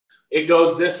it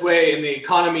goes this way and the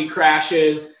economy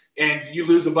crashes and you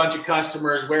lose a bunch of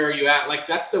customers, where are you at? Like,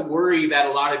 that's the worry that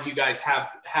a lot of you guys have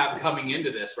coming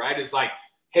into this, right? It's like,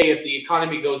 hey, if the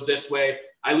economy goes this way,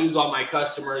 I lose all my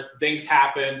customers, things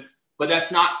happen. But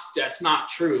that's not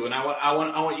true. And I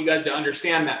want you guys to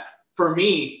understand that for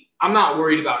me, I'm not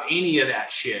worried about any of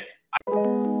that shit.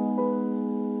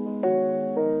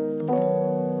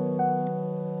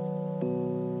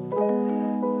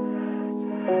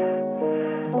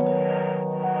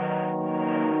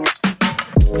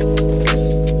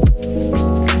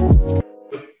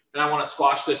 And I want to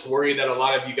squash this worry that a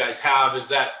lot of you guys have, is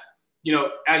that, you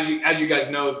know, as you guys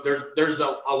know, there's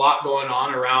a lot going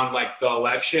on around like the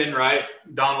election, right?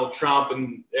 Donald Trump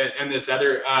and this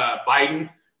other Biden.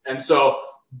 And so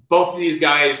both of these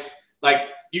guys, like,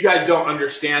 you guys don't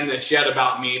understand this yet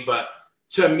about me, but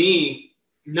to me,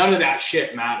 none of that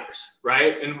shit matters,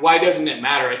 right? And why doesn't it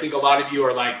matter? I think a lot of you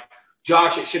are like,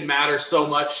 Josh, it should matter so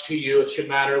much to you. It should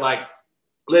matter. Like,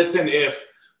 listen, if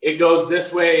it goes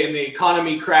this way and the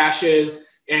economy crashes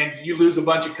and you lose a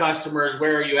bunch of customers,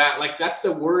 where are you at? Like, that's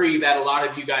the worry that a lot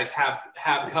of you guys have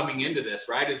coming into this,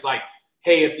 right? It's like,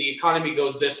 hey, if the economy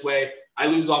goes this way, I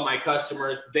lose all my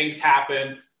customers, things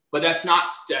happen. But that's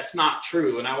not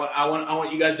true. And I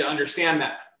want you guys to understand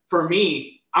that for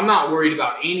me, I'm not worried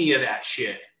about any of that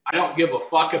shit. I don't give a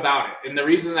fuck about it. And the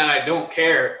reason that I don't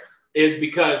care is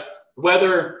because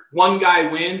whether one guy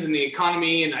wins in the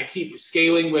economy and I keep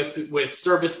scaling with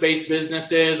service-based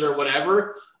businesses or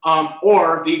whatever,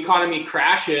 or the economy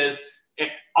crashes,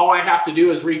 all I have to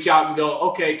do is reach out and go,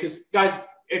 okay, because guys,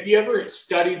 if you ever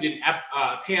studied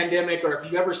a pandemic, or if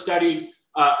you ever studied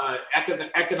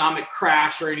economic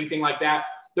crash or anything like that,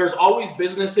 there's always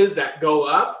businesses that go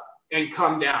up and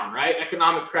come down, right?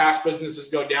 Economic crash, businesses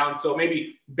go down. So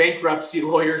maybe bankruptcy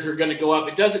lawyers are going to go up.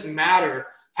 It doesn't matter.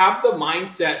 Have the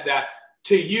mindset that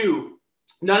to you,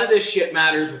 none of this shit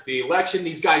matters with the election.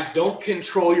 These guys don't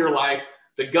control your life.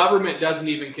 The government doesn't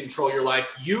even control your life.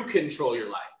 You control your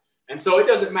life. And so it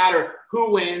doesn't matter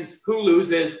who wins, who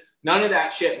loses. None of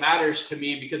that shit matters to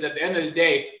me, because at the end of the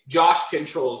day, Josh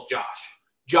controls Josh.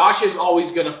 Josh is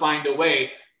always going to find a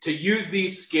way to use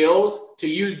these skills, to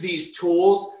use these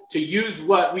tools, to use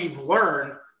what we've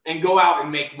learned and go out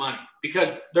and make money,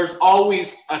 because there's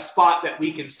always a spot that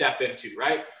we can step into,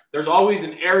 right? There's always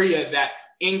an area that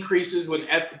increases when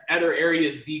other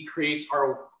areas decrease,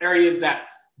 or areas that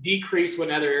decrease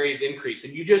when other areas increase.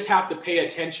 And you just have to pay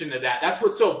attention to that. That's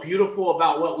what's so beautiful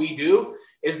about what we do,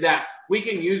 is that we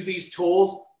can use these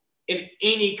tools in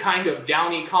any kind of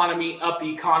down economy, up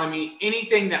economy,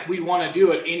 anything that we want to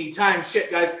do at any time.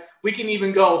 Shit, guys, we can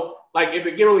even go, like, if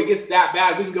it really gets that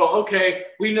bad, we can go, okay,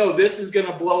 we know this is going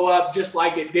to blow up just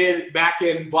like it did back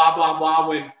in blah, blah, blah,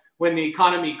 when the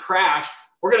economy crashed.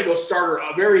 We're going to go start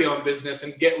our very own business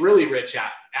and get really rich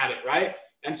at it, right?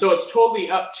 And so it's totally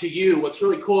up to you. What's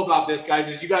really cool about this, guys,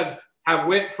 is you guys have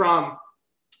went from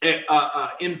an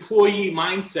employee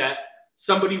mindset,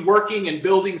 somebody working and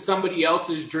building somebody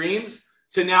else's dreams,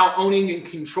 to now owning and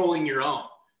controlling your own.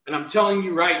 And I'm telling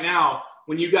you right now,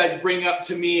 when you guys bring up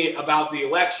to me about the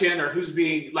election or who's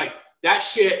being, like, that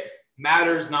shit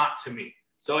matters not to me.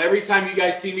 So every time you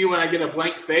guys see me when I get a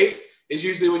blank face is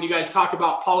usually when you guys talk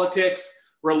about politics,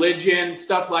 religion,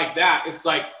 stuff like that. It's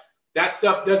like, that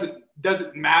stuff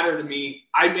doesn't matter to me.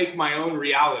 I make my own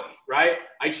reality, right?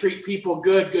 I treat people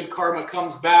good karma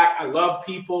comes back. I love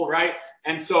people, right?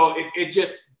 And so it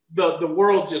just, the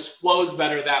world just flows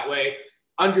better that way,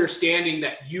 understanding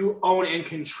that you own and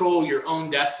control your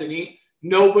own destiny.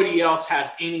 Nobody else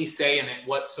has any say in it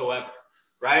whatsoever,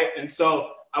 right? And so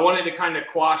I wanted to kind of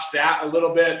quash that a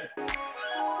little bit.